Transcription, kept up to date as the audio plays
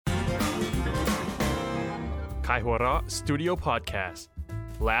Kai Huara Studio Podcast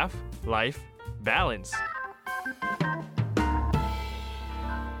Laugh Life Balance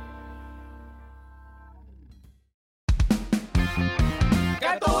ก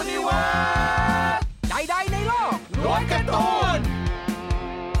าร์ตูนนิเวิร์สใจใดในโลกล้วนการ์ตูน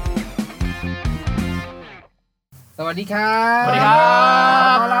สวัสดีครับ สวัสดีครั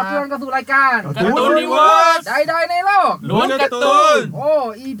บ ต้อนรับเพื่อนเข้าสู่รายการ การ์ตูนนิเวิร์ส ใดๆในโลก ล้วนการ์ตูน โอ้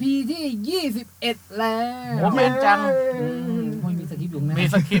EP ที่21แล้ว โอ้แม่นจัง ไม่มีสคริปต์อยู่นะ มี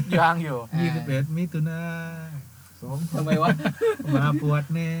สคริปต์ยางอยู่ 21 มิถุนายน ทำไมวะ มาปวด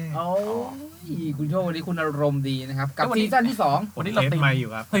แน่ โอ้ยคุณโชควันนี้คุณอารมณ์ดีนะครับ กับ วันนี้ ซีซั่นที่ วันนี้เรา เทส ตีม ใหม่อยู่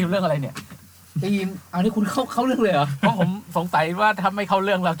ครับ ตีมเรื่องอะไรเนี่ย 2ทีมเอานี่คุณเข้าเรื่องเลยเหรอ เพราะผมสงสัยว่าถ้าไม่เข้าเ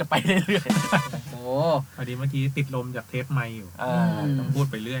รื่องเราจะไปเรื่อย โอ้ พอดีเมื่อกี้ติดลมจากเทสใหม่อยู่ ๆ ต้องพูด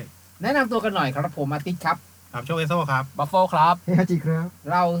ไปเรื่อย แนะนำตัวกันหน่อยครับผมอาทิตย์ครับ ครับโชคเอโซ่ครับ บัฟเฟิลครับ เฮ้ยฮัจิครับ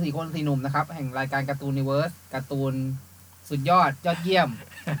เรา4คน4หนุ่มนะครับแห่งรายการการ์ตูนนิเวิร์สการ์ตูนสุดยอดเยี่ยม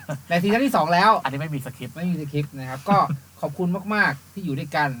ในซีซั่นที่2แล้ว อันนี้ไม่มีสคริปต์ ไม่มีสคริปต์นะครับ ก็ขอบคุณมากๆที่อยู่ด้วย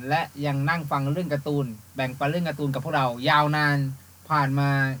กัน และยังนั่งฟังเรื่องการ์ตูน แบ่งปันเรื่องการ์ตูนกับพวกเรา ยาวนานผ่านมา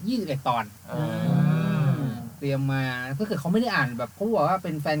21ตอนเตรียมมาถ้าเกิดเขาไม่ได้อ่านแบบเขาบอกว่าเ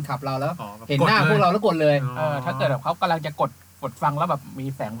ป็นแฟนคลับเราแล้ว อ๋อแบบ เห็นหน้าก ดเลย พวกเราแล้วกดเลย ถ้าเกิดแบบเขากำลังจะกดฟังแล้วแบบมี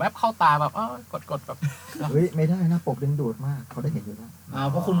แสงแวบเข้าตาแบบกดแบบ เฮ้ยไม่ได้นะปกดึงดูดมากเขาได้เห็นอยู่แล้ว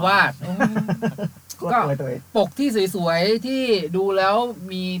เพราะคุณวาด ก็เลยตัวเอง ปกที่สวยๆที่ดูแล้ว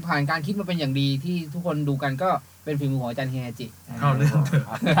มีผ่านการคิดมาเป็นอย่างดีที่ทุกคนดูกันก็เป็นฝีมือของอาจารย์เฮียจิ เข้าเรื่องเถอ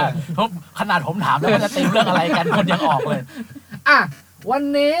ะ ขนาดผมถามแล้วว่าจะตีมเรื่องอะไรกันคนยังออกเลย อ่ะวัน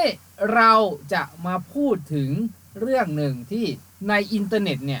นี้เราจะมาพูดถึงเรื่องหนึ่งที่ในอินเทอร์เ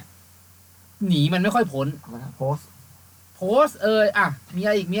น็ตเนี่ยหนีมันไม่ค่อยพ้น โพสต์ โพสต์มีอะ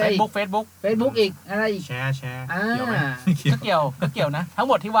ไรอีกมีอะไรอีก Facebook Facebook อีกอะไรอีก แชร์ อ่า เกี่ยวไหม ก็เกี่ยวนะ ทั้ง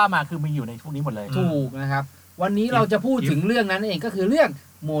หมดที่ว่ามาคือมีอยู่ในพวกนี้หมดเลย ถูกนะครับ วันนี้เราจะพูดถึงเรื่องนั้นเองก็คือเรื่อง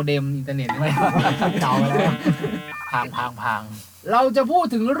โมเด็มอินเทอร์เน็ต ไม่ เก่าแล้ว พัง เราจะพูด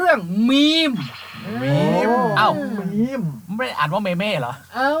ถึงเรื่องมีม มีมเอ้า มีม ไม่ได้อ่านว่าเมเม่เหรอ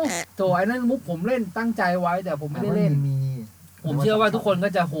เอ้าโถไอ้นั่นมุกผมเล่นตั้งใจไว้แต่ผมไม่ได้เล่น มี ผมเชื่อว่าทุกคนก็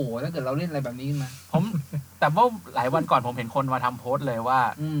จะโหถ้าเกิดเราเล่นอะไรแบบนี้ขึ้นมา แต่ว่าหลายวันก่อนผมเห็นคนมาทำโพสต์เลยว่า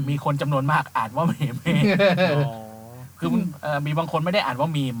มีคนจำนวนมากอ่านว่าเมเม่ อ๋อ คือมีบางคนไม่ได้อ่านว่า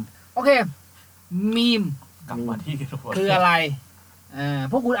มีม โอเคมีม กลับมาที่ตัว คืออะไร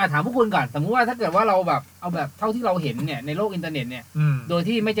พวกคุณถามพวกคุณก่อนสมมติว่าถ้าเกิดว่าเราแบบเอาแบบเท่าที่เราเห็นเนี่ยในโลกอินเทอร์เน็ตเนี่ย โดย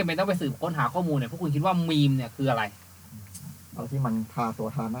ที่ไม่จำเป็นต้องไปสืบค้นหาข้อมูลเนี่ยพวกคุณคิดว่ามีมเนี่ยคืออะไร เอาที่มันทาตัว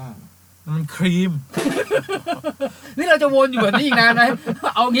ทาหน้า มันครีม นี่เราจะวนอยู่แบบนี้อีกนานไหม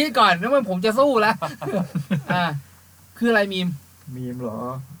เอางี้ก่อนแล้วผมจะสู้แล้ว คืออะไรมีม มีมเหรอ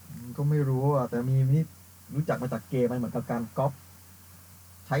ก็ไม่รู้อ่ะแต่มีมนี่รู้จักมาจากเกมมันเหมือนกับการก๊อป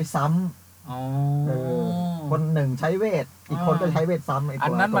ใช้ซ้ำ อ๋อ คนหนึ่งใช้เวทอีกคนก็ใช้เวทซ้ำไอ้ อัน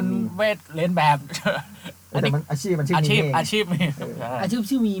ตัว นั้นมันเวทเลนแบบ แต่มันอาชีพมันชื่อ อา มี ชีพ เม่ อาชีพมี อาชีพ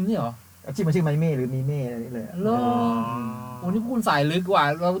ชื่อมีมนี่เหรอ อาชีพมันชื่อไมเม่หรือมีเม่อะไรนี่เลย เหรอ โอ้นี่พวกคุณสายลึกกว่า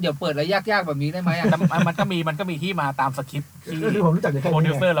เราเดี๋ยวเปิดอะไรยากๆแบบนี้ได้ไหม แต่มันก็มีที่มาตามสคริปต์ที่ ก็คือผมรู้จักอยู่แค่ โปร นี้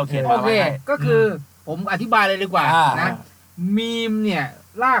ดิวเซอร์เราเขียน โอ มา เค ไว้ให้ ก็คือผมอธิบายเลยดีกว่า อ่า นะมีมเนี่ย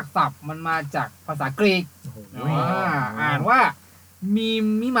รากศัพท์มันมาจากภาษากรีก โอ้โห อ่านว่ามีม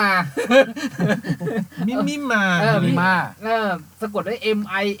มิมา มิมา มีมา สะกดด้วย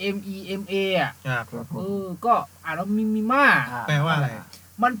MIMEMA อ่ะ ครับ ครับผม ก็อ่านว่ามิมิมา แปลว่าอะไร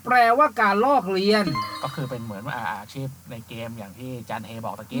มันแปลว่าการลอกเรียน ก็คือเป็นเหมือนว่าอาชีพในเกมอย่างที่จันเฮบ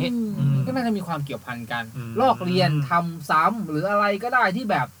อกตะกี้ ก็น่าจะมีความเกี่ยวพันกัน อืม ลอกเรียนทำซ้ำหรืออะไรก็ได้ที่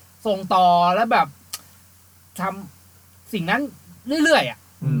แบบส่งต่อและแบบทำสิ่งนั้นเรื่อยๆอ่ะ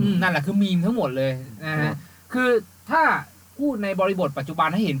นั่นแหละคือมีมทั้งหมดเลยนะฮะคือถ้าพูดในบริบทปัจจุบัน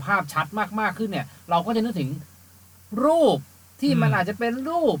ให้เห็นภาพชัดมากๆขึ้นเนี่ย เราก็จะนึกถึงรูปที่มันอาจจะเป็น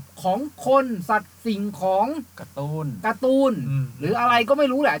รูปของคนสัตว์สิ่งของ การ์ตูน การ์ตูน หรืออะไรก็ไม่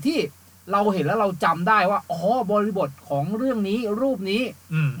รู้แหละที่เราเห็นแล้วเราจำได้ว่าอ๋อบริบทของเรื่องนี้รูปนี้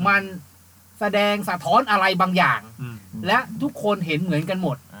มันแสดงสะท้อนอะไรบางอย่าง และทุกคนเห็นเหมือนกันหม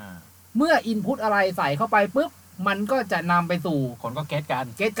ด เมื่ออินพุตอะไรใส่เข้าไปปุ๊บมันก็จะนำไปสู่ คนก็เก็ตกัน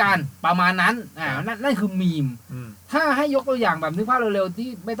เกตการประมาณนั้นนั่นคือมีม ถ้าให้ยกตัวอย่างแบบนึกภาพเร็วๆที่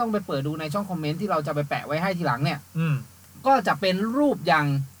ไม่ต้องไปเปิดดูในช่องคอมเมนต์ที่เราจะไปแปะไว้ให้ทีหลังเนี่ยก็จะเป็นรูปอย่าง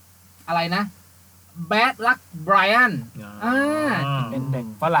อะไรนะ Bad Luck Brian เป็นเด็ก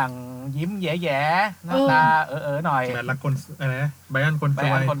ฝรั่งยิ้มแย่ๆหน้าตาหน่อย แบบละคนอะไรนะไบอันคน ไป ซ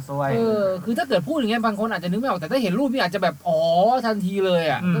ว อัน ย คนซวย คือถ้าเกิดพูดอย่างเงี้ยบางคนอาจจะนึกไม่ออกแต่ถ้าเห็นรูปนี่อาจจะแบบอ๋อทันทีเลย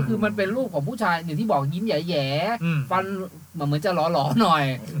อ่ะ อืม ก็คือมันเป็นรูปของผู้ชายอย่างที่บอกยิ้มแย่ อืม ๆฟันเหมือนจะหล่อๆหน่อย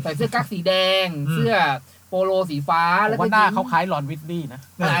ใส่เสื้อกั๊กสีแดง อืม เสื้อ โปโลสีฟ้า ผ แล้ว ม ก็ ว่าหน้าเขาคล้ายรอนวิสลี่นะ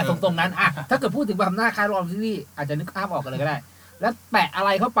ตรงนั้นถ้าเกิดพูดถึงแบบหน้าคล้ายรอนวิลลี่อาจจะนึกภาพออกกันเลยก็ได้ แล้วแปะอะไร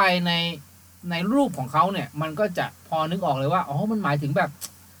เข้าไปในรูปของเขาเนี่ย มันก็จะพอนึกออกเลยว่าอ๋อมันหมายถึงแบบ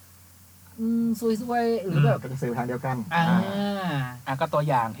ซวยๆหรือแบบ ก็จะสื่อทางเดียวกัน ก็ตัว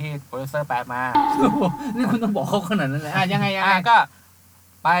อย่างที่โปรดิวเซอร์แปะมา นี่คุณต้องบอกเขาขนาดนั้นเลยยังไง ก็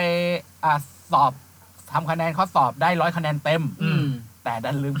ไปสอบทำคะแนนข้อสอบได้100 คะแนนเต็ม แต่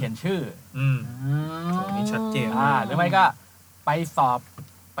ดันลืมเขียนชื่อ โอ้นี่ชัดเจน หรือไม่ก็ไปสอบ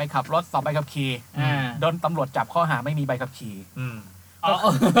ไปขับรถสอบใบขับขี่โดนตำรวจจับข้อหาไม่มีใบขับขี่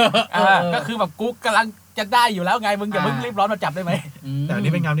ก็คือแบบกูกำลังจะได้อยู่แล้วไงมึงอย่าเพิ่งรีบร้อนมาจับได้ไหม แต่อัน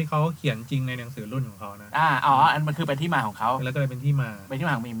นี้เป็นคำที่เขาเขียนจริงในหนังสือรุ่นของเขานะ อันมันคือเป็นที่มาของเขา แล้วก็เลยเป็นที่มา เป็นที่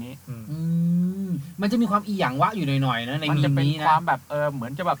มาของมีมนี้ มันจะมีความอีหยังวะอยู่หน่อยๆนะใน มัน มี จะ ม เป็น นี้นะ ความแบบเหมือ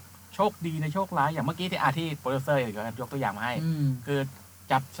นจะแบบโชคดีในโชคร้ายอย่างเมื่อกี้ที่โปรดิวเซอร์ยกตัวอย่างมาให้คือ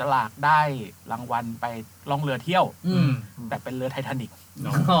จับฉลากได้รางวัลไปล่องเรือเที่ยวแต่เป็นเรือไททานิค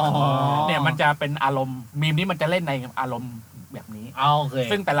เนี่ยมันจะเป็นอารมณ์มีมนี้มันจะเล่นในอารมณ์แบบนี้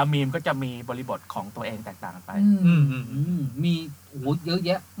ซึ่งแต่ละมีมก็จะมีบริบทของตัวเองแตกต่างกันไปมีเยอะแ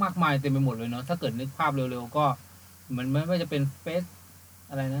ยะมากมายเต็มไปหมดเลยเนาะถ้าเกิดนึกภาพเร็วๆก็เหมือนไม่ว่าจะเป็นเฟส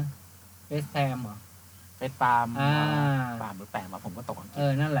อะไรนะเฟสแพมเหรอเฟสปาล์มปาล์มหรือแปมผมก็ตกอังกฤษ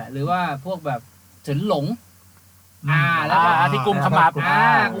นั่นแหละหรือว่าพวกแบบเฉินหลงแล้วที่กุมขมับ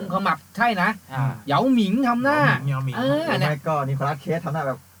กุมขมับใช่นะเหยาหมิงทำหน้าเนี่ยก็นิโคลัสเคสทำหน้าแ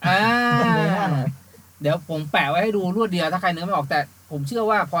บบเดี๋ยวผมแปะไว้ให้ดูรวดเดียวถ้าใครนึกไม่ออกแต่ผมเชื่อ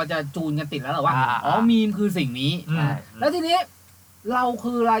ว่าพอจะจูนกันติดแล้วหรอว่ามีมคือสิ่งนี้แล้วทีนี้เรา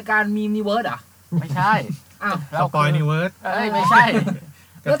คือรายการมีมนิเวิร์สไม่ใช่สปอยนิเวิร์สไม่ใช่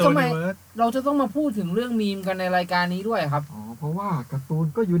แล้วทำไมเราจะต้องมาพูดถึงเรื่องมีมกันในรายการนี้ด้วยครับเพราะว่าการ์ตูน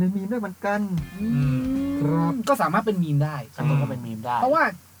ก็อยู่ในมีมด้วยเหมือนกันครับก็สามารถเป็นมีมได้การ์ตูนก็เป็นมีมได้เพราะว่า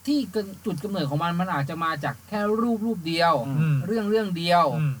ที่จุดกำเนิดของมันอาจจะมาจากแค่รูปเดียวเรื่องเดียว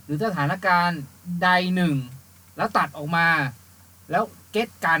หรือสถานการณ์ใดหนึ่งแล้วตัดออกมาแล้วเก็ต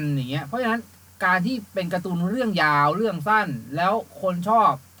กันอย่างเงี้ยเพราะฉะนั้นการที่เป็นการ์ตูนเรื่องยาวเรื่องสั้นแล้วคนชอ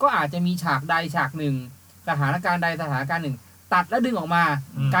บก็อาจจะมีฉากใดฉากหนึ่งสถานการณ์ใดสถานการณ์หนึ่งตัดแล้วดึงออกมา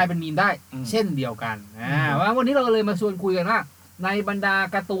กลายเป็นมีมได้เช่นเดียวกันว่าวันนี้เราเลยมาชวนคุยกันว่าในบรรดา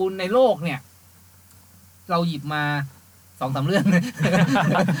การ์ตูนในโลกเนี่ยเราหยิบมา2-3 เรื่องเลย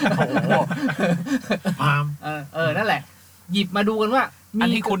นั่นแหละหยิบมาดูกันว่าอัน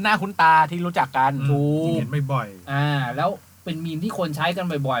ที่คุ้นหน้าคุ้นตาที่รู้จักกันถูกเห็นบ่อยๆแล้วเป็นมีมที่คนใช้กัน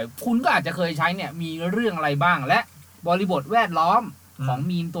บ่อยๆคุณก็อาจจะเคยใช้เนี่ยมีเรื่องอะไรบ้างและบริบทแวดล้อมของ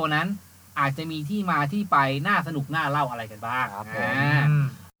มีมตัวนั้นอาจจะมีที่มาที่ไปน่าสนุกน่าเล่าอะไรกันบ้าง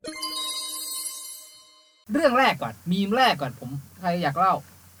เรื่องแรกก่อนมีมแรกก่อนผมใครอยากเล่า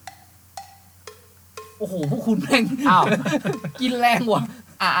โอ้โหพวกคุณแม่งกินแรงว่ะ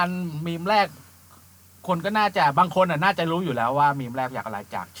อันมีมแรกคนก็น่าจะบางคนน่าจะรู้อยู่แล้วว่ามีมแรกอยากอะไร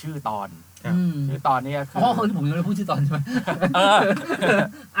จากชื่อตอนชื่อตอนนี้ก็คือผมยังไม่ได้พูดชื่อตอนใช่ไหม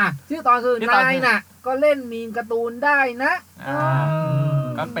ชื่อตอนคือนายน่ะก็เล่นมีมการ์ตูนได้นะ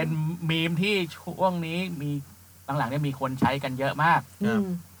ก็เป็นมีมที่ช่วงนี้มีหลังๆเนี่ยมีคนใช้กันเยอะมาก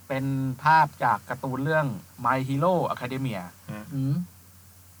เป็นภาพจากการ์ตูนเรื่อง My Hero Academia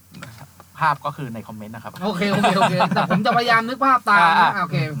ภาพก็คือในคอมเมนต์นะครับโอเคแต่ผมจะพยายามนึกภาพตามนะโอ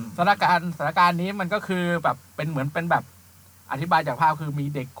เคสถานการณ์นี้มันก็คือแบบเป็นเหมือนเป็นแบบอธิบายจากภาพคือมี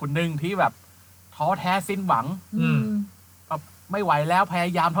เด็กคนหนึ่งที่แบบท้อแท้สิ้นหวังไม่ไหวแล้วพย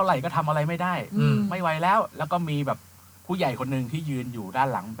ายามเท่าไหร่ก็ทำอะไรไม่ได้ไม่ไหวแล้วก็มีแบบผู้ใหญ่คนหนึ่งที่ยืนอยู่ด้าน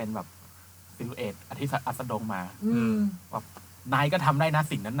หลังเป็นแบบซิลูเอตอาทิตย์อัสดงมาแบบนายก็ทำได้นะ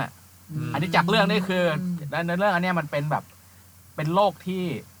สิ่งนั้นน่ะอันนี้จากเรื่องนี้คือในเรื่องอันนี้มันเป็นแบบเป็นโลกที่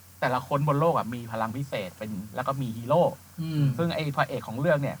แต่ละคนบนโลกมีพลังพิเศษเป็นแล้วก็มีฮีโร่ซึ่งไอ้พระเอกของเ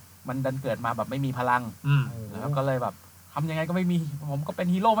รื่องเนี่ยมันดันเกิดมาแบบไม่มีพลังแล้วก็เลยแบบทำยังไงก็ไม่มีผมก็เป็น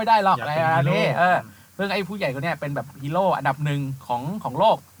ฮีโร่ไม่ได้หรอกอะไรนี่ซึ่งไอ้ผู้ใหญ่คนนี้เป็นแบบฮีโร่อันดับหนึ่งของโล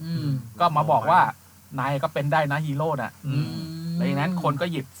กก็มาบอกว่านายก็เป็นได้นะฮีโร่น่ะดังนั้นคนก็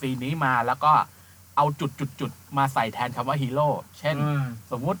หยิบซีนนี้มาแล้วก็เอาจุดมาใส่แทนคำว่าฮีโร่เช่น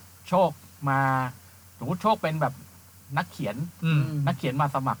สมมุติโชคเป็นแบบนักเขียนมา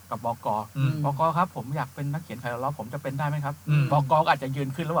สมัครกับบก.ครับผมอยากเป็นนักเขียนไขหัวเราะผมจะเป็นได้ไหมครับบก.ก็อาจจะยืน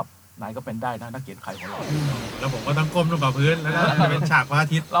ขึ้นแล้วแบบนายก็เป็นได้นะนักเขียนไขหัวเราะแล้วผมก็ต้องก้มลงกับพื้นแล้วก็จะเป็นฉากพระอา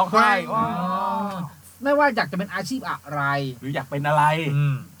ทิตย์ร้องไห้ไม่ว่าอยากจะเป็นอาชีพอะไรหรืออยากเป็นอะไร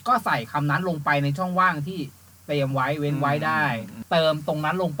ก็ใส่คำนั้นลงไปในช่องว่างที่เตรียมไว้เว้นไว้ได้เติมตรง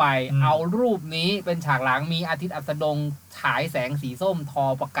นั้นลงไปเอารูปนี้เป็นฉากหลังมีอาทิตย์อัสดงฉายแสงสีส้มทอ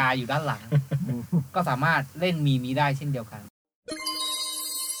ประกายอยู่ด้านหลังก็สามารถเล่นมีนี้ได้เช่นเดียวกัน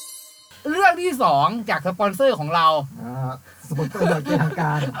เรื่องที่2จากสปอนเซอร์ของเราสปอนเซอร์อย่างเป็นทางก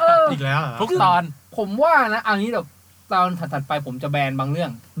ารอีกแล้วทุกตอน ผมว่านะอันนี้แบบตอนถัดๆไปผมจะแบนบางเรื่อ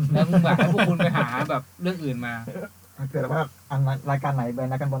งแล้วมึงแบบให้พวกคุณไปหาแบบเรื่องอื่นมา ถ้าเกิดว่าอันรายการไหนแบน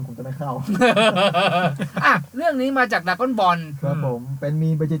นักการบอลผมจะไม่เข้า อ่ะเรื่องนี้มาจากดราก้อนบอล ครับผมเป็นมี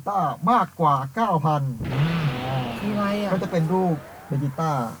เบจิต้ามากกว่า 9,000 คืออะไรอ่ะ ก็จะเป็นรูปเบจิต้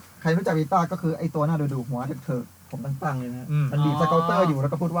าใครรู้จักเบจิต้าก็คือไอตัวหน้าดูหัวเถิกๆผมตั้งๆเลยนะมันบีบสเกลเตอร์อยู่แล้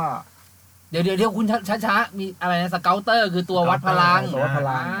วก็พูดว่า เดี๋ยวคุณช้าๆมีอะไรนะสเกลเตอร์คือตัววัดพลัง ตัววัดพ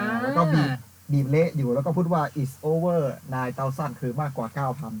ลังแล้วก็บีบเละอยู่แล้วก็พูดว่า is over 9,000 คือมากกว่า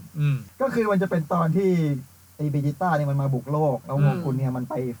 9,000 ก็คือมันจะเป็นตอนที่ไอเบจิต้าเนี่ยมันมาบุกโลกแล้วโงกุลเนี่ยมัน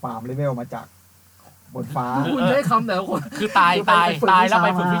ไปฟาร์มเลเวลมาจากบนฟ้า คุณใช้คำแต่ละคน คือตายแล้วไป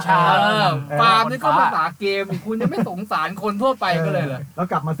ฝึกวิชา ฟาร์มนี่ก็ภาษาเกมอีกคุณจะไม่สงสารคนทั่วไปก็เลยเหรอ แล้ว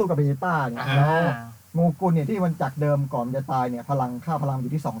กลับมาสู้กับเบจิต้าเนี่ยแล้วโงกุลเนี่ยที่มันจากเดิมก่อนจะตายเนี่ยค่าพลังอ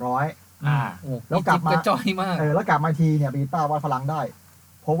ยู่ที่ 200 โอ้ แล้วกลับมา กระจอยมาก แล้วกลับมาทีเนี่ยเบจิต้าวัดพลังได้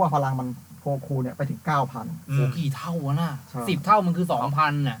เพราะว่าพลังมันโคคูเนี่ยไปถึง 9,000 โอ้กี่เท่าวะน่ะ ใช่ 10 เท่ามันคือ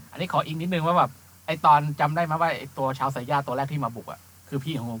 2,000น่ะ อันนี้ขออีกนิดนึงว่าแบบไอตอนจำได้ไหมว่าไอตัวชาวไซย่าตัวแรกที่มาบุกอ่ะคือ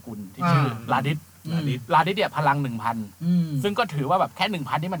พี่ของโงกุลที่ชื่อลาดิส อืม ลาดิสเนี่ยพลัง 1,000 ซึ่งก็ถือว่าแบบแค่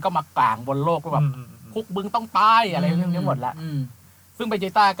 1,000 นี่มันก็มากลางบนโลกว่าแบบพวกมึงต้องตายอะไรเรื่องนี้หมดละซึ่งเบจิ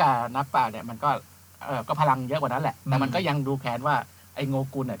ต้ากับนักปราชญ์เนี่ยมันก็พลังเยอะกว่านั้นแหละแต่มันก็ยังดูแค้นว่าไอโง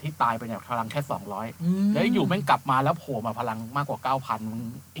กุลเนี่ยที่ตายไปเนี่ยพลังแค่ 200แล้วอยู่แม่งกลับมาแล้วโผล่มาพลังมากกว่า 9,000 มึง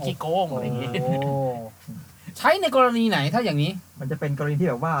ไอ้ขี้โกงอะไรอย่างงี้ โอ้ใช้ในกรณีไหนถ้าอย่างนี้ มันจะเป็นกรณีที่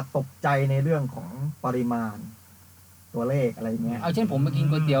แบบว่าตกใจในเรื่องของปริมาณตัวเลขอะไรเงี้ย เอาเช่นผมไปกิน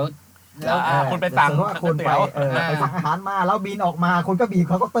ก๋วยเตี๋ยวแล้ว คุณไปสั่ง สมมติว่าคุณไปไปสั่งอาหารมาแล้วบินออกมาคุณก็บีบ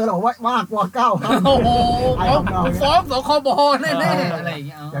เขาก็เตือนบอกว่ามากกว่า 9,000 โอ้โหฟ้องสคบแน่ๆอะไรอย่างเ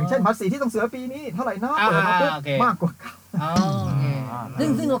งี้ย อย่างเช่นภาษีที่ต้องเสียปีนี้เท่าไหร่นะเปิดมาปุ๊บมากกว่า อ๋อโอเค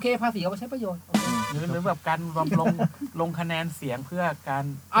ซึ่งโอเคภาษีเอาไปใช้ประโยชน์ หรือแบบการลงคะแนนเสียงเพื่อการ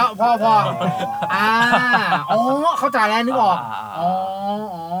พออ๋อเข้าใจแล้วนึกออกอ๋อ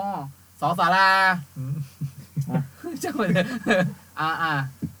สอสาราใช่ไหม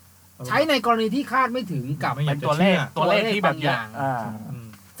ใช้ในกรณีที่คาดไม่ถึงกับ เป็นตัวเลขที่แบบอย่าง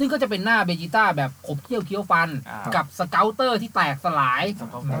ซึ่งก็จะเป็นหน้าเบจิต้าแบบขบเคี้ยวเคี้ยวฟันกับสเกลเตอร์ที่แตกสลาย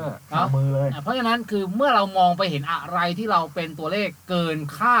ขามือเลย เพราะฉะนั้นคือเมื่อเรามองไปเห็นอะไรที่เราเป็นตัวเลขเกิน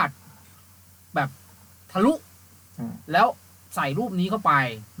คาดแบบทะลุแล้วใส่รูปนี้เข้าไป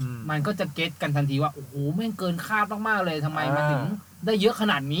มันก็จะเก็ตกันทันทีว่าโอ้โหแม่งเกินคาดมากๆเลยทำไมมันถึงได้เยอะข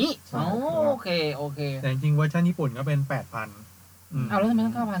นาดนี้โอเคแต่จริงเวอร์ชันญี่ปุ่นก็เป็น 8,000เอาแล้วทำไม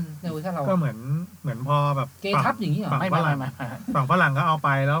ต้อง 9,000 ในเวอร์ชันเราก็เหมือนพอแบบ เกทับอย่างนี้เหรอไม่ฝั่งฝรั่งก็เอาไป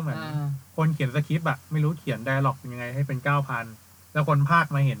แล้วเหมือนคนเขียนสคริปต์อะไม่รู้เขียนไดอะล็อกยังไงให้เป็น 9,000 แล้วคนภาค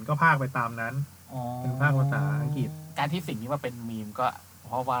มาเห็นก็ภาคไปตามนั้นเป็นภาคภาษาอังกฤษการที่สิ่งนี้มาเป็นมีมก็เ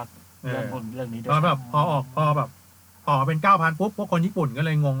พราะว่าเรื่องนี้ด้วยตอนแบบพอเป็น 9,000 ปุ๊บพวกคนญี่ปุ่นก็เล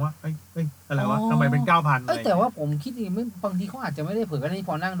ยงงว่าเอ้ยอะไรวะทำไมเป็น 9,000 แต่ว่าผมคิดไม่บางทีเขาอาจจะไม่ได้เผยกันนี่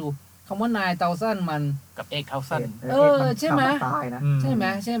พอนั่งดูคำว่านายเตาสั้นมันกับเอกเทาสั้นใช่ไหมใช่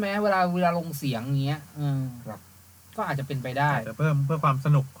ไหมเวลาลงเสียงอย่างเงี้ยก็อาจจะเป็นไปได้แต่เพื่อความส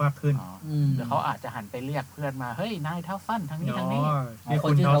นุกมากขึ้นหรือเขาอาจจะหันไปเรียกเพื่อนมาเฮ้ยนายเท้าสั้นทางนี้ที่คุ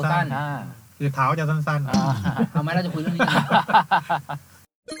ณเท้าสั้นคือเท้าจะสั้นๆเอาไหมเราจะคุยเรื่องนี้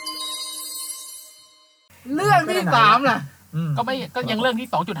เรื่องที่3ล่ะก็ยังเรื่องที่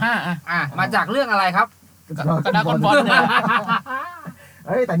 2.5 มาจากเรื่องอะไรครับกระดาษบอลเนี่ย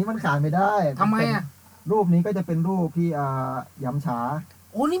แต่นี้มันขาดไม่ได้ทำไมรูปนี้ก็จะเป็นรูปที่ยำฉา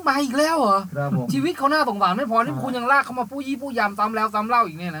โอ้นี่มาอีกแล้วเหรอชีวิตเขาหน้าสงสารไม่พอนี่คุณยังลากเขามาปู้ยี่ปู้ยำซ้ำแล้วซ้ำเล่า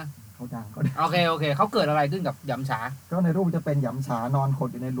อีกเนี่ยนะเขาดังก็โอเคเขาเกิดอะไรขึ้นกับยำฉาก็ในรูปจะเป็นยำฉานอนขด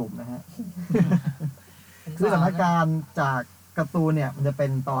อยู่ในหลุมนะฮะคือสถานการณ์จากการ์ตูนเนี่ยมันจะเป็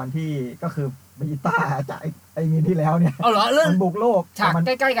นตอนที่ก็คือเบจิต้าจากไอ้มีที่แล้วเนี่ยมันบุกโลกฉากใก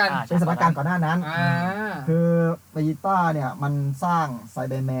ล้ๆกันเป็นสถานการณ์ก่อนหน้านั้นคือเบจิต้าเนี่ยมันสร้างไซ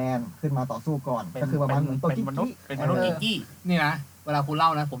เบอร์แมนขึ้นมาต่อสู้ก่อนก็คือประมาณเหมือนตัวกิ๊กเป็นมนุษย์กิ๊กกี้นี่นะเวลาคุณเล่า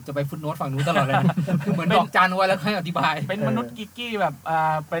นะผมจะไปฟุตโน้ตฝั่งนู้นตลอดเลยคือเหมือนดอกจันไว้แล้วค่อยอธิบายเป็นมนุษย์กิ๊กกี้แบบ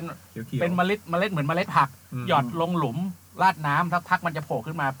เป็นเมล็ดเหมือนเมล็ดผักหยอดลงหลุมราดน้ำสักพักมันจะโผล่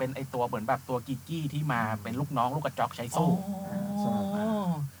ขึ้นมาเป็นไอตัวเหมือนแบบตัวกิ๊กกี้ที่มาเป็นลูกน้องลูกกระจอกใช้สู้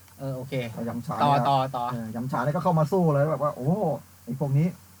โอเคยำฉาต่อยำฉาเนี่ยก็เข้ามาสู้เลยแบบว่าโอ้ไอพวกนี้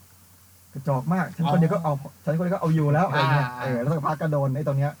กระจอกมากฉันคนเดียวก็เอาอยู่แล้วอะไรเงี้ยแล้วสักพักก็โดนไอ้ต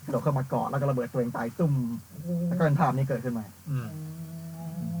รงเนี้ยกระโดดเข้ามาเกาะแล้วก็ระเบิดตัวเองตายตุ้มแล้วก็เป็นภาพนี้เกิดขึ้นมา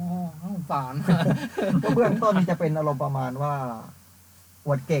สารก็เบื้องต้นจะเป็นอารมณ์ประมาณว่าอ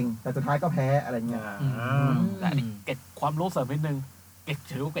วดเก่งแต่สุดท้ายก็แพ้อะไรเงี้ยแต่เก็บความรู้เสริมนิดนึงเก็บ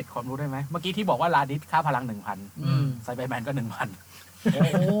ถือเก็บความรู้ได้ไหมเมื่อกี้ที่บอกว่าลาดิสค่าพลัง 1,000 ไซเบอร์แมนก็ 1,000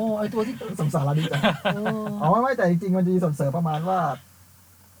โอ้ไอตัวที่สงสารลาดิสไม่แต่จริงๆมันจะมีส่วนเสริมประมาณว่า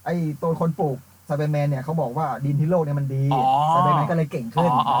ไอตัวคนปลูกส ไซเบอร์แมนเนี่ยเขาบอกว่าดินที่โลกเนี่ยมันดี อ๋อ ไซเบอร์แมนก็เลยเก่งขึ้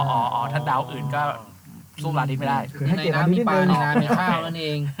น ถ้าดาวอื่นก็สู้ลาดินไม่ได้ คือให้เกียรติ ใน อันนี้ น้ำมี นิด ปลา นึง ในนามีข้าวนั่นเอ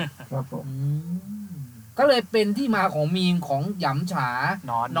ง ครับผม ก็เลยเป็นที่มาของมีมของหยำฉา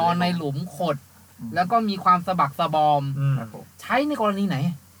น อน ในหลุมขด แล้วก็มีความสะบักสะบอม ครับผม ใช้ในกรณีไหน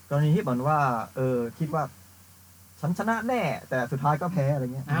กรณีที่เหมือนว่าคิดว่าฉันชนะแน่ แต่สุดท้ายก็แพ้อะไร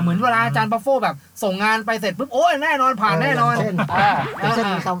เงี้ย เหมือนเวลาอาจารย์บัฟโฟแบบส่งงานไปเสร็จปุ๊บโอ้ยแน่นอนผ่านแน่นอน อย่างเช่น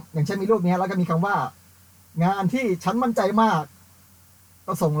มีคำอย่างเช่นมีรูปนี้แล้วก็มีคำว่า งานที่ฉันมั่นใจมาก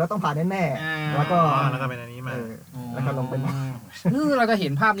ก็ส่งแล้วต้องผ่านแน่ๆแล้วก็ แล้วก็เป็นอันนี้มา แล้วก็ลงเป็น เราจะเห็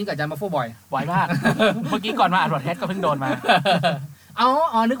นภาพนี้กับอาจารย์บัฟโฟบ่อย บ่อยมาก เมื่อกี้ก่อนมาอ่านบทเทสก็เพิ่งโดนมา อ๋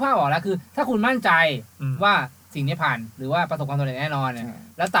อนึกภาพออกแล้วคือ ถ้าคุณมั่นใจว่าสิ่งนี้ผ่านหรือว่าประสบความสำเร็จแน่นอนเนี่ย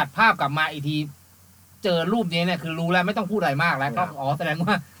แล้วตัดภาพกลับมาอีกทีเจอรูปนี้เนี่ยคือรู้แล้วไม่ต้องพูดอะไรมากแล้วก็แสดง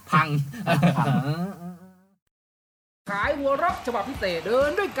ว่าพังขายหัวเราะฉบับพิเศษเดิน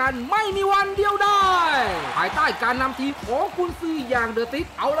ด้วยกันไม่มีวันเดียวได้ภายใต้การนำทีมของคุณซื้ออย่างเดอะติ๊ก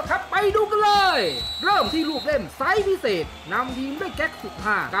เอาละครับไปดูกันเลย เริ่มที่รูปเล่มไซส์พิเศษนำทีมด้วยแก๊กสุดฮ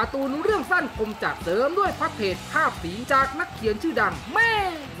าการ์ตูนเรื่องสั้นคมจัดเสริมด้วยพับเพจภาพสีจากนักเขียนชื่อดังแม่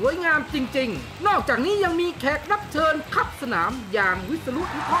สวยงามจริงๆนอกจากนี้ยังมีแขกรับเชิญขับสนามอย่างวิศรุ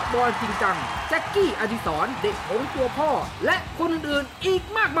วิเคราะห์บอลจริงจังแจ็คกี้อดิศรเด็กของตัวพ่อและคนอื่นๆอีก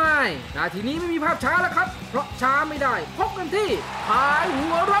มากมายนาทีนี้ไม่มีภาพช้าแล้วครับเพราะช้าไม่ได้พบกันที่ขายหั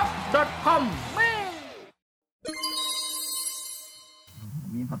วเราะ .com แม่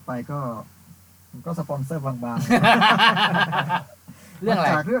มีถัดไปก็สปอนเซอร์บางๆ เรื่องอะไร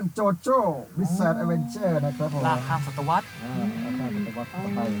จากเรื่องโจโจ้วิสเซอร์แอดเวนเจอร์นะครับผม ลากข้ามศตวรรษ ราคาเป็นวัดต่อ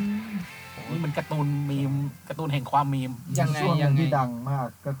ไป นี่มันการ์ตูนมีมการ์ตูนแห่งความมีม ยังไง ช่วงห ยั นึ่ ง ง ไง ที่ดังมาก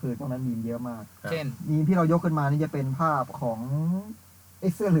ก็คือตรงนั้นมีมเยอะมาก เช่น มีมที่เรายกขึ้นมานี่จะเป็นภาพของไอ้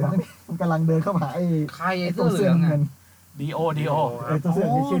เสื้อเหลืองนี่มันกำลังเดินเข้ามาไอ้ ใคร ไอ้ เสื้ ตัว อเหลื เสื้อ อง เงิ อ่ะ น ดีโอ ตัวเสื้อ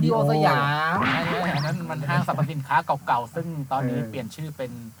นี่ชื่อ ดิ ดี โอ โอ สยาม อันนั้นมันห้างสรรพสินค้าเก่าๆซึ่งตอนนี้เปลี่ยนชื่อเป็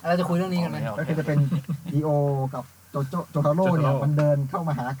น เราจะคุยเรื่องนี้กันไหม ก็คือจะเป็นดีโอกับโจทาโร่เนี่ยมันเดินเข้าม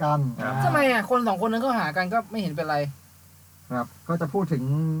าหากัน ทำไมอ่ะคนสองคนนั้นก็หากันก็ไม่เห็นเป็นไร ครับก็จะพูดถึง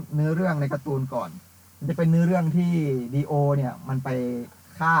เนื้อเรื่องในการ์ตูนก่อน มันจะเป็นเนื้อเรื่องที่ดีโอเนี่ยมันไป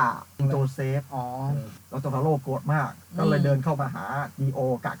ฆ่าโจเซฟ อ๋อ แล้วโจทาโร่โกรธมาก ก็เลยเดินเข้ามาหาดีโอ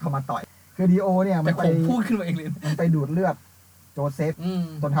กะเข้ามาต่อย คือดีโอเนี่ยมั แต่ นไป ผมพูดขึ้นมาเองเลย มันไปดูดเลือดโจเซฟ อืม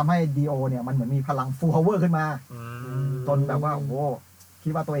จนทำให้ดีโอเนี่ยมันเหมือนมีพลังฟูลพาวเวอร์ขึ้นมา จนแบบว่าโอ้โหคิ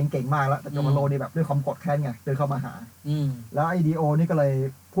ดว่าตัวเองเก่งมากแล้วแต่โจทาโร่นี่แบบด้วยความโกรธแค้นไงเดินเข้ามาหา อืม แล้วไอ้ดีโอนี่ก็เลย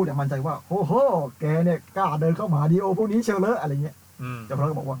พูดอย่างมั่นใจว่าโอ้โหแกเนี่ยกล้าเดินเข้ามาหาดีโอพวกนี้เชียวเลยอะไรเงี้ยโจทาโร่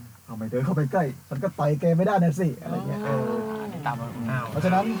ก็บอกว่าทำไมเดินเข้าไปใกล้ฉันก็ต่อยแกไม่ได้นะสิอะไรเงี้ย ตามมา เพราะฉ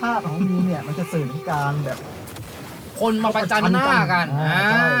ะนั้นภาพของมีเนี่ยมันจะสื่อถึงการแบบ คนมาประจันหน้ากัน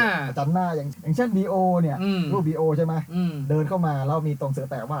ใช่ประจันหน้าอย่างเช่นดีโอเนี่ย อืม รูปดีโอใช่ไหม อืม เดินเข้ามาแล้วมีตรงเสือ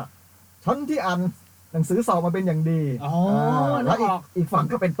แต่ว่าฉันที่อ่านหนังสือสอบมาเป็นอย่างดี อ๋อ แล้วอีกฝั่ง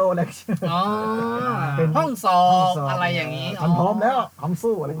ก็เป็นโต๊ะเลคเชอร์ อ๋อ เป็น ห้องสอบอะไรอย่างนี้ ฉันพร้อมแล้วพร้อม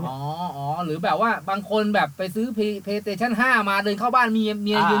สู้อะไรเงี้ย อ๋อ หรือแบบว่าบางคนแบบไปซื้อ PlayStation 5 มาเดินเข้าบ้านเมีย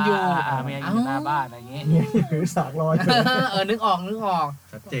ยืนอยู่ เมียอยู่หน้าบ้านอะไรอย่างงี้ เนี่ยถือสากลอย นึกออก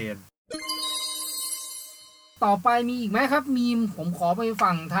ชัดเจน ต่อไปมีอีกไหมครับมีมผมขอไป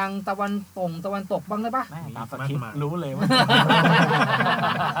ฝั่งทางตะวันตกบ้างได้ปะ แม่ตามสคริปต์รู้เลยว่า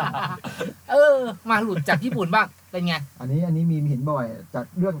มาหลุดจากญี่ปุ่นบ้างเป็นไง อันนี้มีเห็นบ่อยจาก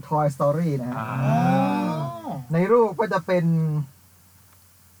เรื่อง Toy Story นะฮะ อ่า ในรูปก็จะเป็น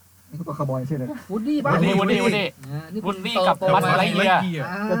นี่ตัวคาร์บอยชื่ออะไรนะ วูดดี้บ้าง วูดดี้ นี่ วู คุณ ดดี้ โต กับ โต บัส มา ไลท์เยียร์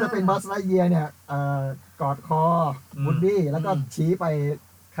ก็จะเป็นบัสไลท์เยียร์เนี่ยกอดคอวูดดี้แล้วก็ชี้ไป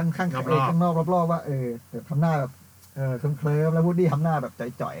ข้างข้างนอกรอบๆว่าทำหน้าแบบเคลิ้มๆแล้ววูดดี้ทำหน้าแบบ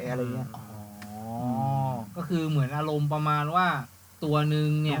จ่อยๆอะไรเงี้ย อ๋อก็คือเหมือนอารมณ์ประมาณว่าตัวหนึ่ง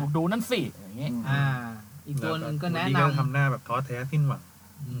เนี่ย ดูนั่นสิอย่างงี้ อีกตัวหนึ่งก็แนะ ดี น ก็ทำหน้าแบบท้อแท้สิ้นหวัง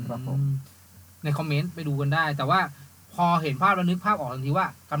ำ ครับผม ในคอมเมนต์ไปดูกันได้ แต่ว่าพอเห็นภาพแล้วนึกภาพออกทันทีว่า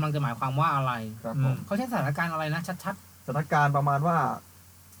กำลังจะหมายความว่าอะไร ครับผม เขาใช้สถานการณ์อะไรนะชัด สถานการณ์ประมาณว่า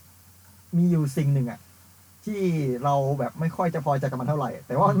มีอยู่สิ่งหนึ่งอ่ะที่เราแบบไม่ค่อยจะพอใจกับมันเท่าไหร่ แ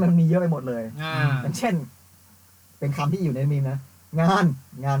ต่ว่ามันมีเยอะไปหมดเลย ๆอย่างเช่น เป็นคำที่อยู่ในมีมนะ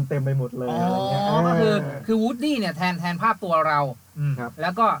งานเต็มไปหมดเลย อ๋อ อะไรเงี้ย ก็คือวูดดี้เนี่ยแทนภาพตัวเรา ครับ แล้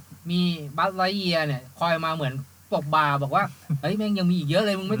วก็มีบัสไลท์เยียร์เนี่ยคอยมาเหมือนปกบาบอกว่าเฮ้ยแม่งยังมีอีกเยอะเ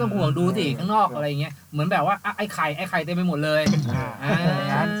ลยมึงไม่ต้องห่วงดูสิข้างนอกอะไรเงี้ยเหมือนแบบว่าไอ้ไข่เต็มไปหมดเลยอ่า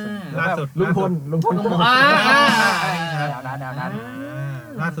ล่าสุด ลุงพล แนวนั้น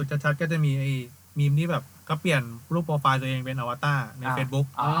ล่าสุดชัดๆก็จะมีไอ้มีมที่แบบก็เปลี่ยนรูปโปรไฟล์ตัวเองเป็นอวตารใน Facebook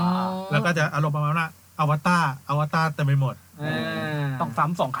แล้วก็จะอารมณ์ประมาณว่าอวตารเต็มไปหมด ต้องซ้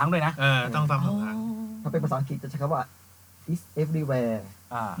ำ2 ครั้งด้วยนะ ต้องซ้ำ2 ครั้ง ถ้าเป็นภาษาอังกฤษจะใช้คำว่า is everywhere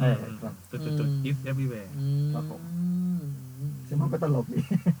จุด is everywhere ครับผมซึ่งมันก็ตลกดี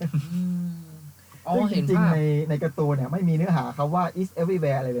อ๋อ ซึ่งจ เห็น ริง ภาพ ๆในการ์ตูนเนี่ยไม่มีเนื้อหาคำว่า is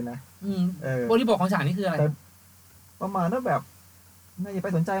everywhere อะไรเลยนะบริบทของฉากนี้คืออะไรประมาณว่าแบบไม่ไป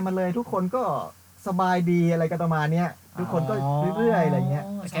สนใจมันเลยทุกคนก็สบายดีอะไรกันประมาณเนี้ยทุกคนก็เรื่อยๆอะไรเงี้ย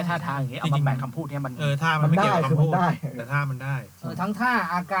แค่ท่าทางอย่างเงี้ยเอามาแบ่งคำพูดเนี่ยมันท่ามันไม่เกี่ยวกับคำพูดแต่ท่ามันได้ทั้งท่า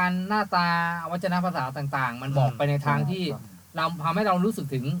อาการหน้าตาวัจนภาษาต่างๆมันบอกไปในทางที่เราทำให้เรารู้สึก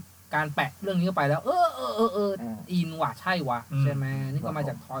ถึงการแปะเรื่องนี้เข้าไปแล้วอินว่ะใช่ว่ะใช่ไหมนี่ก็มาจ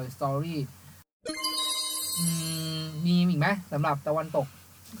าก Toy Story มีอีกไหมสำหรับตะวันตก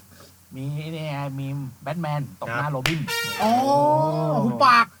มีเนี่ยมีแบทแมนตบหน้าโรบินอ๋อหุบป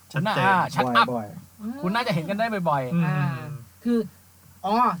ากชัดอัพคุณน่าจะเห็นกันได้บ่อยๆคือ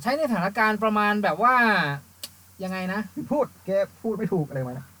ใช้ในสถานการณ์ประมาณแบบว่ายังไงนะแกพูดไม่ถูกอะไรม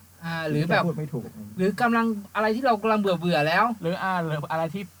านะหรือแบบพูดไม่ถูกหรือกำลังอะไรที่เรากำลังเบื่อแล้วหรืออะไร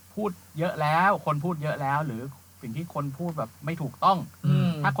ที่พูดเยอะแล้วคนพูดเยอะแล้วหรือสิ่งที่คนพูดแบบไม่ถูกต้อง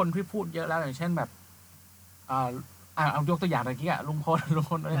ถ้าคนที่พูดเยอะแล้วอย่างเช่นแบบเอายกตัวอย่างอะไรกี้ลุงพ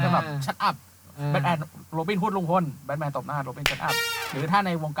ลอะไรก็แบบชัดอัพแบทแมนโรบินพูดลุงพลแบทแมนตบหน้าโรบินชัดอัพหรือถ้าใน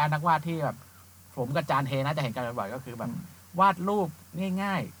วงการนักวาดที่แบบผมกับจานเทน่าจะเห็นกันบ่อยๆก็คือแบบวาดรูป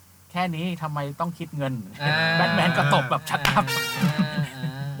ง่ายๆแค่นี้ทำไมต้องคิดเงินแบทแมนก็ตบแบบชัดอัพ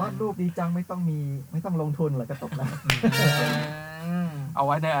วาดรูปดีจังไม่ต้องลงทุนหรอกก็ตบแล้วเอาไ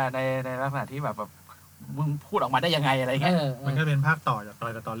ว้ในลักษณะที่แบบมึงพูดออกมาได้ยังไงอะไรเงี้ยมันก็เป็นภาคต่อจาก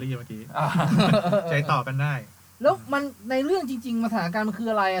Toy Storyเมื่อกี้ใจต่อกันได้แล้วมันในเรื่องจริงๆสถานการณ์มันคือ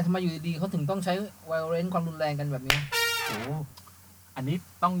อะไรทำไมอยู่ดีๆเขาถึงต้องใช้ violence ความรุนแรงกันแบบนี้อันนี้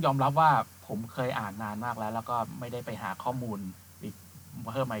ต้องยอมรับว่าผมเคยอ่านนานมากแล้วก็ไม่ได้ไปหาข้อมูลอีก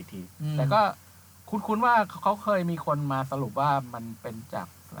เพิ่มมาอีกทีแต่ก็คุ้นๆว่าเขาเคยมีคนมาสรุปว่ามันเป็นจาก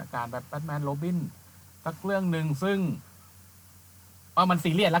สถานการณ์แบบแบทแมนโรบินสักเรื่องหนึ่งซึ่งมัน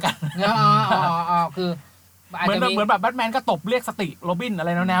ซีเรียสแล้วกันคือเหมือนแบบแบทแมนก็ตบเรียกสติโรบินอะไร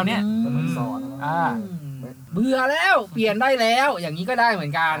แนวๆเนี้ยสอนเบื่อแล้วเปลี่ยนได้แล้วอย่างนี้ก็ได้เหมื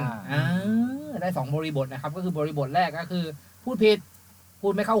อนกันได้2บริบทนะครับก็คือบริบทแรกก็คือพูดผิดพู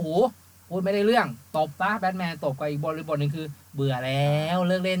ดไม่เข้าหูพูดไม่ได้เรื่องตบปะแบทแมนตบกับอีกบริบทหนึ่งคือเบื่อแล้วเ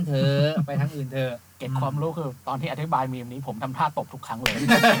ลิกเล่นเธอไปทางอื่นเธอเก็บความรู้คือตอนที่อธิบายมีมนี้ผมทำท่าตบทุกครั้งเลย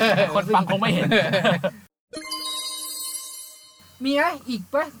คนฟังคงไม่เห็นมีไหมอีก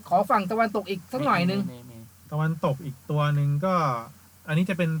ปะขอฝั่งตะวันตกอีกสักหน่อยนึงตะวันตกอีกตัวหนึ่งก็อันนี้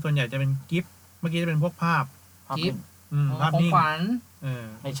จะเป็นส่วนใหญ่จะเป็นกิฟต์เมื่อกี้จะเป็นพวกภาพกิฟต์ภาพนิ่ง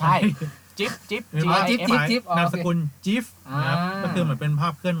ไม่ใช่จิ๊บนามสกุลจิ๊บนะครับก็คือเหมือนเป็นภา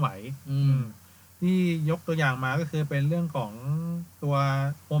พเคลื่อนไหวที่ยกตัวอย่างมาก็คือเป็นเรื่องของตัว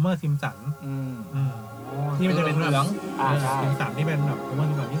โฮเมอร์ซิมสันที่มันจะเป็นเหลืองซิมสันที่เป็นแบบโฮเมอร์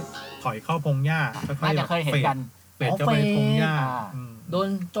ซิมสันที่ถอยเข้าพงหญ้าค่อยๆเคยเห็นกันเฟดเข้าไปพงหญ้าโดน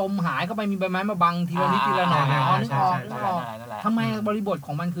จมหายเข้าไปมีใบไม้มาบังทีละนิดทีละหน่อยนึกออกทำไมบริบทข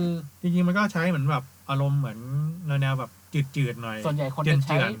องมันคือจริงๆมันก็ใช้เหมือนแบบอารมณ์เหมือนแนวแบบจืดๆหน่อยส่วนใหญ่คนจะใ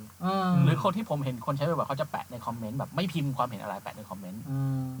ช้หรือคนที่ผมเห็นคนใช้แบบเขาจะแปะในคอมเมนต์แบบไม่พิมพ์ความเห็นอะไรแปะในคอมเมนต์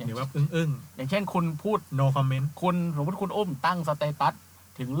อย่างแบบอึ้งอย่างเช่นคุณพูด no comment คุณสมมติคุณอุ้มตั้งสเตตัส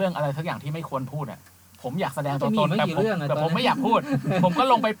ถึงเรื่องอะไรสักอย่างที่ไม่ควรพูดอ่ะผมอยากแสดงตัวตนแต่ผมไม่อยากพูดผมก็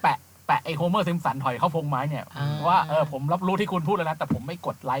ลงไปแปะไอโฮเมอร์ซิมสันถอยเข้าพงไม้เนี่ยว่าผมรับรู้ที่คุณพูดแล้วนะแต่ผมไม่ก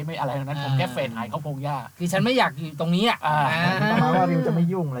ดไลค์ไม่อะไรนั้นผมแค่เฟดหายเข้าพงหญ้าคือฉันไม่อยากอยู่ตรงนี้ประมาณว่าริวจะไม่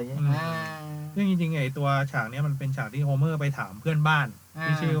ยุ่งอะไรอย่างเงี้ยซึ่งจริงๆไอตัวฉากนี้มันเป็นฉากที่โฮเมอร์ไปถามเพื่อนบ้าน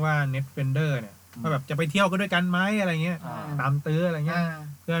ที่ชื่อว่าเน็ตเฟนเดอร์เนี่ยว่าแบบจะไปเที่ยวกันด้วยกันไหมอะไรเงี้ยตามตื้ออะไรเงี้ย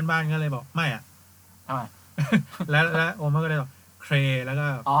เพื่อนบ้านก็เลยบอกไม่อ่ะแล้วโฮเมอร์ก็เลยบอกเครแล้วก็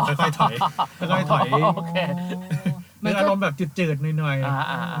ค่อยๆถอยเป็นอารมณ์แบบจืดๆหน่อย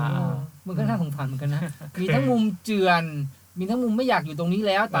ๆมันก็น่าสงสารเหมือนกันนะมีทั้งมุมเจือนมีทั้งมุมไม่อยากอยู่ตรงนี้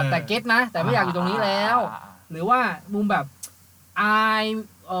แล้วแต่เก็ตนะแต่ไม่อยากอยู่ตรงนี้แล้วหรือว่ามุมแบบอาย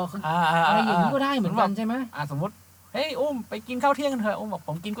อะไรอย่างนี้ก็ได้เหมือนกันใช่ไหมสมมติเฮ้ยอุ้มไปกินข้าวเที่ยงกันเถอะอุ้มบอกผ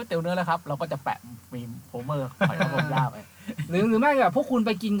มกินก๋วยเตี๋ยวเนื้อแล้วครับเราก็จะแปะมีโฮเมอร์ถอยเข้าพงหญ้าไปหรือไม่แบบพวกคุณไ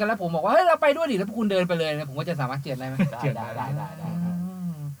ปกินกันแล้วผมบอกว่าเฮ้ยเราไปด้วยดิแล้วพวกคุณเดินไปเลยนะผมก็จะสามารถเจียดได้ไหมเจียดได้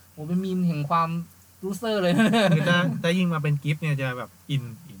ผมเป็นมีมแห่งความรู้เซอร์เลยคือถ้ายิ่งมาเป็นกิฟต์เนี่ยจะแบบอิน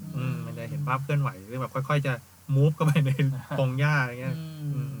มันจะเห็นภาพเคลื่อนไหวหรือแบบค่อยๆจะมูฟเข้าไปในพงหญ้าอะไรเงี้ย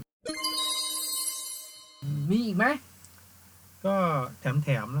มีอีกไหมก็แถ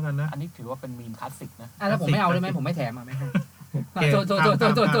มแล้วกันนะอันนี้ถือว่าเป็นมีมคลาสสิกนะแล้วผมไม่เอาได้ไหมผมไม่แถมไม่ให้โจ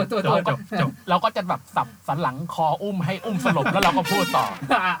เราก็จะแบบสับสันหลังคออุ้มให้อุ้มสลบแล้วเราก็พูดต่อ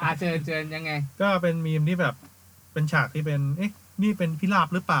เชิญยังไงก็เป็นมีมที่แบบเป็นฉากที่เป็นนี่เป็นพิราบ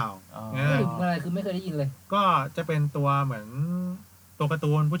หรือเปล่าอะไรคือไม่เคยได้ยินเลยก็จะเป็นตัวเหมือนต ตัวการ์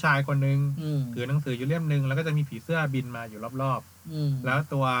ตูนผู้ชายคนนึง อืม ถือหนังสืออยู่เล่มนึงแล้วก็จะมีผีเสื้อบินมาอยู่รอบ อืม ๆแล้ว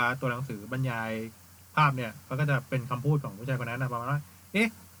ตัวหนังสือบรรยายภาพเนี่ยก็จะเป็นคำพูดของผู้ชายคนนั้นนะประมาณว่าเอ๊ะ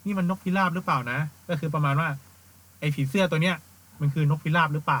นี่มันนกพิราบหรือเปล่านะก็คือประมาณว่าไอ้ผีเสื้อตัวเนี้ยมันคือนกพิราบ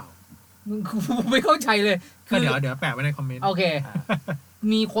หรือเปล่า มึงไม่เข้าใจเลย ก็เดี๋ยวแปะไว้ในคอมเมนต์ โอเค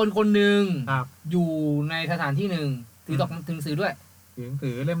มีคนหนึ่ง ครับ อยู่ในสถานที่หนึ่งถือดอกถือหนังสือด้วย ถือหนังสื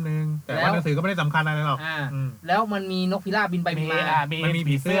อเล่มนึงแต่ แล้ ว่าว หนังสือก็ไม่ได้สำคัญอะไรหรอก อ่า อืม แล้วมันมีนกพิราบบินไปบินมา มันมี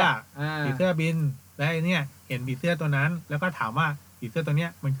ผีเสื้อ อ่า ผีเสื้อบินและไอ้เนี่ยเห็นผีเสื้อตัวนั้น แล้วก็ถามว่าผีเสื้อตัวเนี้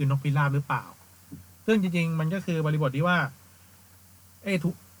ยมันคือนกพิราบหรือเปล่า ซึ่งจริงๆมันก็คือบริบทที่ว่าไ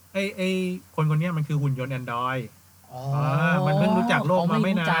อ้คนเนี้ยมันคือหุ่นยนต์แอนดรอย อ๋อ มันเพิ่งรู้จักโลกมาไ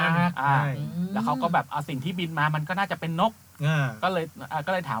ม่นาน เขรู้จัก อ่า ใช่ แล้วเขาก็แบบเอาสิ่งที่บินมามันก็น่าจะเป็นนก ก็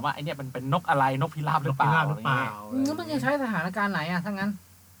เลยถามว่าไอเนี่ยมันเป็นนกอะไรนกพิราบหรือเปล่า หรือเปล่า แล้วมันจะใช้สถานการณ์ไหนอ่ะถ้างั้น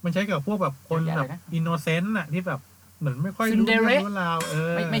มันใช้กับพวกแบบคน เยอะแยะ แบ เล บ ยนะ อินโนเซนต์อะที่แบบเหมือนไม่ค่อยรู้เรื่อง Cinderella รู้ราว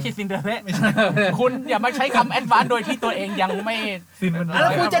ไม่ใช่ซินเดอเรลล่าคุณอย่ามาใช้คำแอดวานซ์โดยที่ตัวเองยังไม่ ซินมัน แล้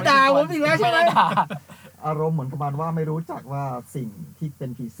วคุณจะด่าผมอีกแล้วใช่ไหม ด้ด่า อารมณ์เหมือนประมาณว่าไม่รู้จักว่าสิ่งที่เป็น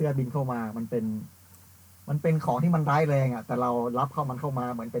ผีเสื้อบินเข้ามา มันเป็นของที่มันร้ายแรงอ่ะแต่เรารับเข้ามันเข้ามา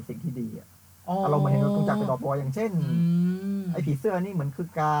เหมือนเป็นสิ่งที่ดีอ่ะอารมณ์เหมือนเห็นเราต้องจักเป็นดอกบัวอย่างเช่น ไอ้ผีเสื้อนี่เหมือนคือ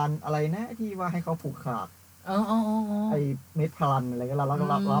การอะไรนะที่ว่าให้เขาผูกขาด อ๋อ ไอ้เม็ดพลันอะไรก็เรารั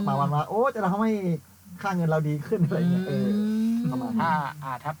บมาวันมาโอ้จะทำให้ค่าเงินเราดีขึ้นอะไรเงี้ยประมาณนี้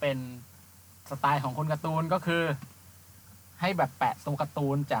ถ้าเป็นสไตล์ของคนการ์ตูนก็คือ ให้แบบแปะตัวการ์ตู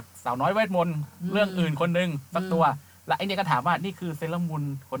นจากสาวน้อยเวทมนต์เรื่องอื่นคนหนึ่งสักตัว แล้วไอ้เนี่ยก็ถามว่านี่คือเซเลอร์มูน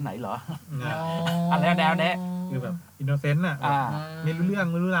คนไหนเหรอ อะไรแนวเนี้ย คือแบบอินโนเซนต์อะ ไม่รู้เรื่อง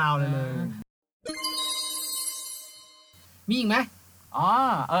ไม่รู้ราวเลย มีอีกไหม อ๋อ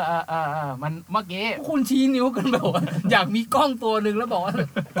มันเมื่อกี้ คุณชี้นิ้วกันแบบว่าอยากมีกล้องตัวหนึ่งแล้วบอกว่า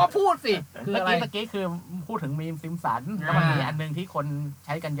ก็พูดสิคืออะไร เมื่อกี้คือพูดถึงมีมซิมสันแล้วมันมีอันหนึงที่คนใ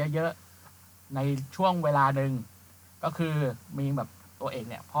ช้กันเยอะๆในช่วงเวลาหนึ่งก็คือมีแบบตัวเอก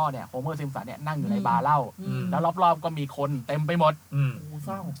เนี่ยพ่อเนี่ยโฮเมอร์ซิมสันเนี่ยนั่งอยู่ในบาร์เหล้าแล้วรอบๆก็มีคนเต็มไปหมด โอ้เศ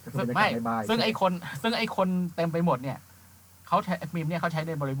ร้า ซึ่งไอ้คนเต็มไปหมดเนี่ยเขาใช้มีมเนี่ยเขาใช้ใ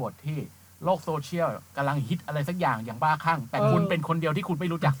นบริบทที่โลกโซเชียลกำลังฮิตอะไรสักอย่างบ้าคลั่งแต่คุณเป็นคนเดียวที่คุณไม่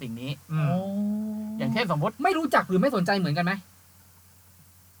รู้จักสิ่งนี้ อย่างเช่นสมมติ ไม่รู้จักหรือไม่สนใจเหมือนกันไหม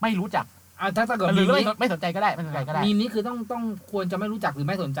ไม่รู้จัก ถ้าเกิด หรือไม่สนใจก็ได้ไม่สนใจก็ได้ มีนี้คือต้องควรจะไม่รู้จักหรือ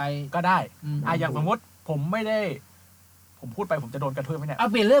ไม่สนใจ ก็ได้อย่างสมมติผมไม่ได้ ผมพูดไปผมจะโดนกระทืบไหมเนี่ย เอา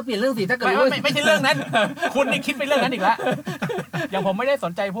เปลี่ยนเรื่องสิถ้าเกิด ไม่ใช่เรื่องนั้น คุณนี่คิดไปเรื่องนั้นอีกแล้วอย่างผมไม่ได้ส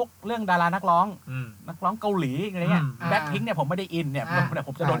นใจพวกเรื่องดารานักร้องเกาหลีอะไรเงี้ยแบ็คพิงค์เนี่ยผมไม่ได้อินเนี่ยผ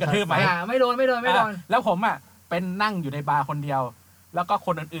มจะโดนกระทืบไหม ไม่โดนแล้วผมอ่ะเป็นนั่งอยู่ในบาร์คนเดียว แล้วก็ค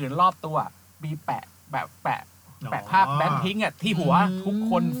นอื่นๆรอบตัวมีแปะภาพแบ็คพิงค์อ่ะที่หัวทุก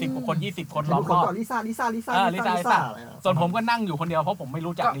คน10 กว่าคน20 คนล้อมรอบลิซ่าส่วนผมก็นั่งอยู่คนเดียวเพราะผมไม่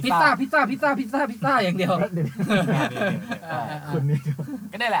รู้จักลิ พิซ ซ่า ซ่าอย่างเดียว คุณนี่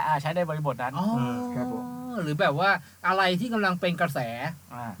ก็ได้แหละใช้ในบริบทนั้น หรือแบบว่าอะไรที่กำลังเป็นกระแส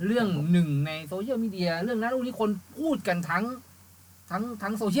เรื่องหนึ่งในโซเชียลมีเดียเรื่องนั้นเรื่องนี้คนพูดกันทั้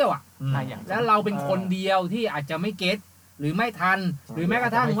งโซเชียลอ่ะแล้วเราเป็นคนเดียวที่อาจจะไม่เก็ตหรือไม่ทันหรือแม้กร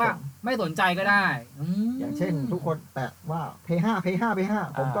ะทั่งว่าไม่สนใจก็ได้อย่างเช่นทุกคนแต่ว่าเพย์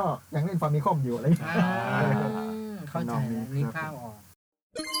5ผมก็ยังเล่นฟาร์มีคอมอยู่อะไรเข้าใจนี่ข้าวออก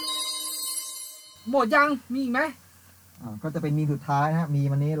หมดยังมีอีกไหมก็จะเป็นมีสุดท้ายนะมี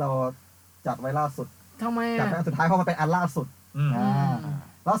วันนี้เราจัดไว้ล่าสุด ทำไมจัดไว้สุดท้ายเพราะมันเป็นอันล่าสุด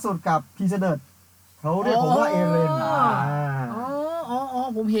ล่าสุดกับพีเซเดอร์เขาเรียกผมว่าเอเลน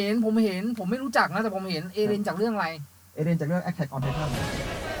ผมเห็นผมไม่รู้จักนะแต่ผมเห็นเอเลนจากเรื่องอะไรเอเลนจากเรื่อง Attack on Titan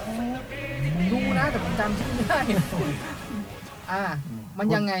ดูนะแต่ผมจำชื่อไม่ได้มัน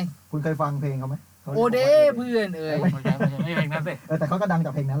ยังไงคุณเคยฟังเพลงเขาไหมโอเดเพื่อนไม่เพลงนั้นสิแต่เขาก็ดังจ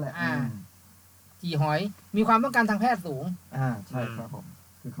ากเพลงนั้นแหละจีหอยมีความต้องการทางแพทย์สูงใช่ครับผม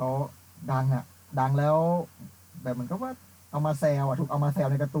คือเขาดังแล้วแบบเหมือนก็ว่าเอามาแซวถูกเอามาแซว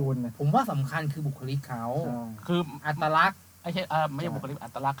ในการ์ตูนผมว่าสำคัญคือบุคลิกเขาคืออัตลักษณ์ไม่ใช่ไม่ใช่บุคลิกอั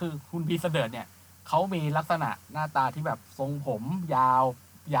ตลักษณ์คือคุณพีเสเดิร์ดเนี่ยเขามีลักษณะหน้าตาที่แบบทรงผมยาว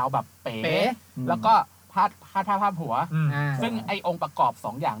แบบเป๋แล้วก็พาดหัวซึ่งไอองค์ประกอบ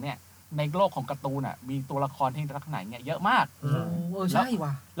2อย่างเนี่ยในโลกของการ์ตูนอ่ะมีตัวละครที่ลักษณะเนี่ยเยอะมากใช่ว่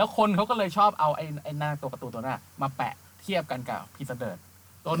ะแล้วคนเขาก็เลยชอบเอาไอ้หน้าตัวการ์ตูนตัวนั้นมาแปะเทียบกันกับพีเสเดิร์ด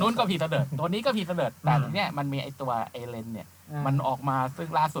ตัวนู้นก็พีเสเดิร์ดตัวนี้ก็พีเสเดิร์ดแต่เนี่ยมันมีไอตัวเอเลนเนี่ยมันออกมาซึ่ง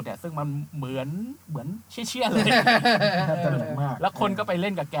ล่าสุดเนี่ยซึ่งมันเหมือนเชี่ยเลยแล้วคนก็ไปเ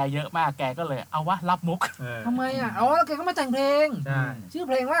ล่นกับแกเยอะมากแกก็เลยเอาวะรับมุกทำไมแล้วแกก็มาแต่งเพลงชื่อเ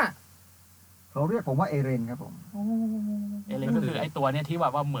พลงว่าเขาเรียกผมว่าเอเลนครับผมเอเลนก็คือไอตัวเนี่ยที่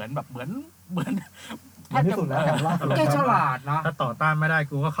ว่าเหมือน แทบ ที่ จะ สุดแล้วแถมล่าสุด แกฉลาดนะ ถ้าต่อต้านไม่ได้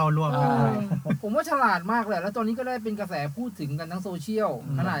กูก็เข้าร่วม ผมว่าฉลาดมากเลยแล้วตอนนี้ก็ได้เป็นกระแสพูดถึงกันทั้งโซเชียล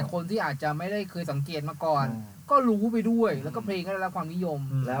ขนาดคนที่อาจจะไม่ได้เคยสังเกตมาก่อน ก็รู้ไปด้วยแล้วก็เพลงก็ได้รับความนิยม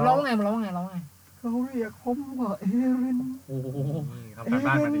ร้องไงเขาเรียกผมว่าเอริน โอ้โห ทำการ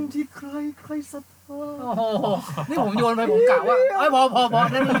บ้านมาดี ที่ใครศรัทธา โอ้โหนี่ผมโยนไปผมกะว่าพอ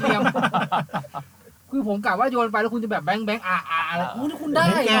นั่นเรียมคือผมกะว่าโยนไปแล้วคุณจะแบบแบงอะไรโอ้นี่คุณได้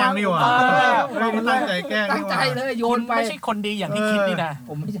แกล้งนี่หว่าไม่ได้ตั้งใจแกล้ง ตั้งใจเลยโยนไป ไม่ใช่คนดีอย่างที่คิดนี่นะ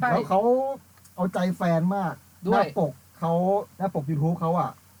ผมไม่ใช่ แล้วเขาเอาใจแฟนมากหน้าปก YouTube เขาอ่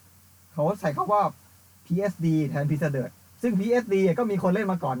ะเขาใส่คำว่า PSD แทนพีเสดิร์ดซึ่ง PSD ก็มีคนเล่น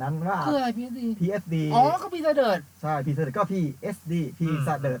มาก่อนนั้นว่า คืออะไร PSD อ๋อก็พีเสดิร์ด ใช่พีเสดิร์ดก็ PSD พีเส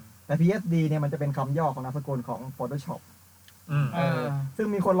ดิร์ดแต่ PSD เนี่ยมันจะเป็นคำย่อของนามสกุลของ Photoshop ซึ่ง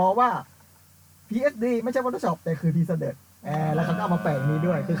มีคนล้อว่า PSD ไม่ใช่ Photoshop แต่คือพีเสดิร์ดแล้วเขาก็เอามาแปะนี้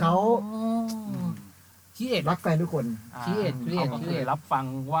ด้วยคือเขาคิดเอ็ด รักแฟนทุกคน คิดเอ็ด เขาก็คือรับฟัง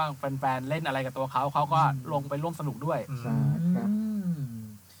ว่าแฟนๆเล่นอะไรกับตัวเขาก็ลงไปร่วมสนุกด้วย ใช่ครับ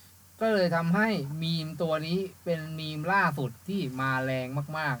ก็เลยทำให้มีมตัวนี้เป็นมีมล่าสุดที่มาแรง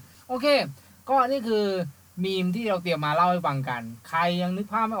มากๆโอเคก็นี่คือมีมที่เราเตรียมมาเล่าให้ฟังกันใครยังนึก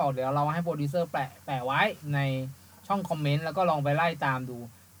ภาพไม่ออกเดี๋ยวเราให้โปรดิวเซอร์แปะไว้ในช่องคอมเมนต์แล้วก็ลองไปไล่ตามดู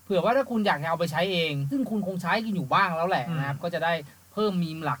เผื่อว่าถ้าคุณอยากจะเอาไปใช้เองซึ่งคุณคงใช้กันอยู่บ้างแล้วแหละนะครับก็จะได้เพิ่มมี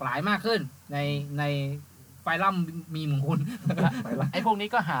มหลากหลายมากขึ้นในไฟลัมมีมของคุณ ไอ้พวกนี้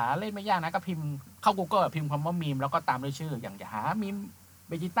ก็หาเล่นไม่ยากนะก็พิมพ์เข้า Google พิมพ์คำว่ามีมแล้วก็ตามด้วยชื่ออย่างจะหามีม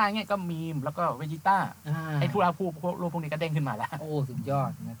เวจิต้าเงี้ยก็มีมแล้วก็เวจิต้าไอ้พวกรูปพวกนี้ก็เด้งขึ้นมาแล้ว โอ้สุดยอ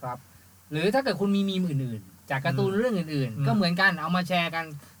ดนะครับหรือถ้าเกิดคุณมีมีมอื่นๆจากการ์ตูนเรื่องอื่นๆก็เหมือนกันเอามาแชร์กัน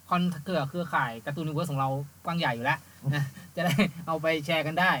คอนเครือข่ายการ์ตูนนิเวิร์สของเรากว้างใหญ่อยู่แล้วนะจะได้เอาไปแชร์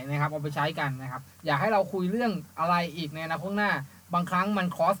กันได้นะครับเอาไปใช้กันนะครับอยากให้เราคุยเรื่องอะไรอีกในอนาคตหน้าบางครั้งมัน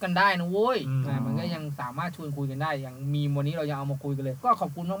ครอสกันได้นะเว้ยมันก็ยังสามารถชวนคุยกันได้อย่างมีวันนี้เรายังเอามาคุยกันเลยก็ขอ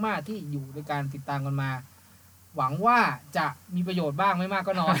บคุณมากๆที่อยู่ในการติดตามกันมาหวังว่าจะมีประโยชน์บ้างไม่มาก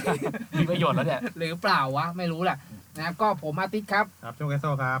ก็น้อย มีประโยชน์แล้วเนี่ยหรือเปล่าวะไม่รู้แหละนะครับก็ผมอาทิตย์ครับครับโจเกโซ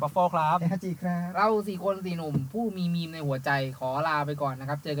ครับบัฟโฟครับฮจิครับเรา4 คน4 หนุ่มผู้มีมีมในหัวใจขอลาไปก่อนนะ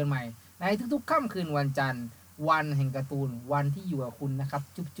ครับเจอกันใหม่ในทุกๆค่ำคืนวันจันทร์วันแห่งการ์ตูนวันที่อยู่กับคุณนะครับ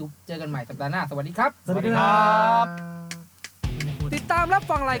จุ๊บเจอกันใหม่สัปดาห์หน้าสวัสดีครับสวัสดีครับ ติดตามรับ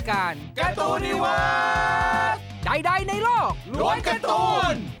ฟังรายการการ์ตูนนิเวิร์สใดๆในโลกล้วนการ์ตู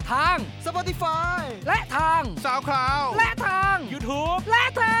นทาง Spotify และทาง SoundCloud และทาง YouTube และ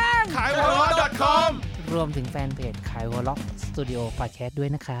ทาง khaiwalot.com รวมถึงแฟนเพจ Khaiwalot Studio Podcast ด้วย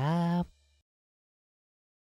นะครับ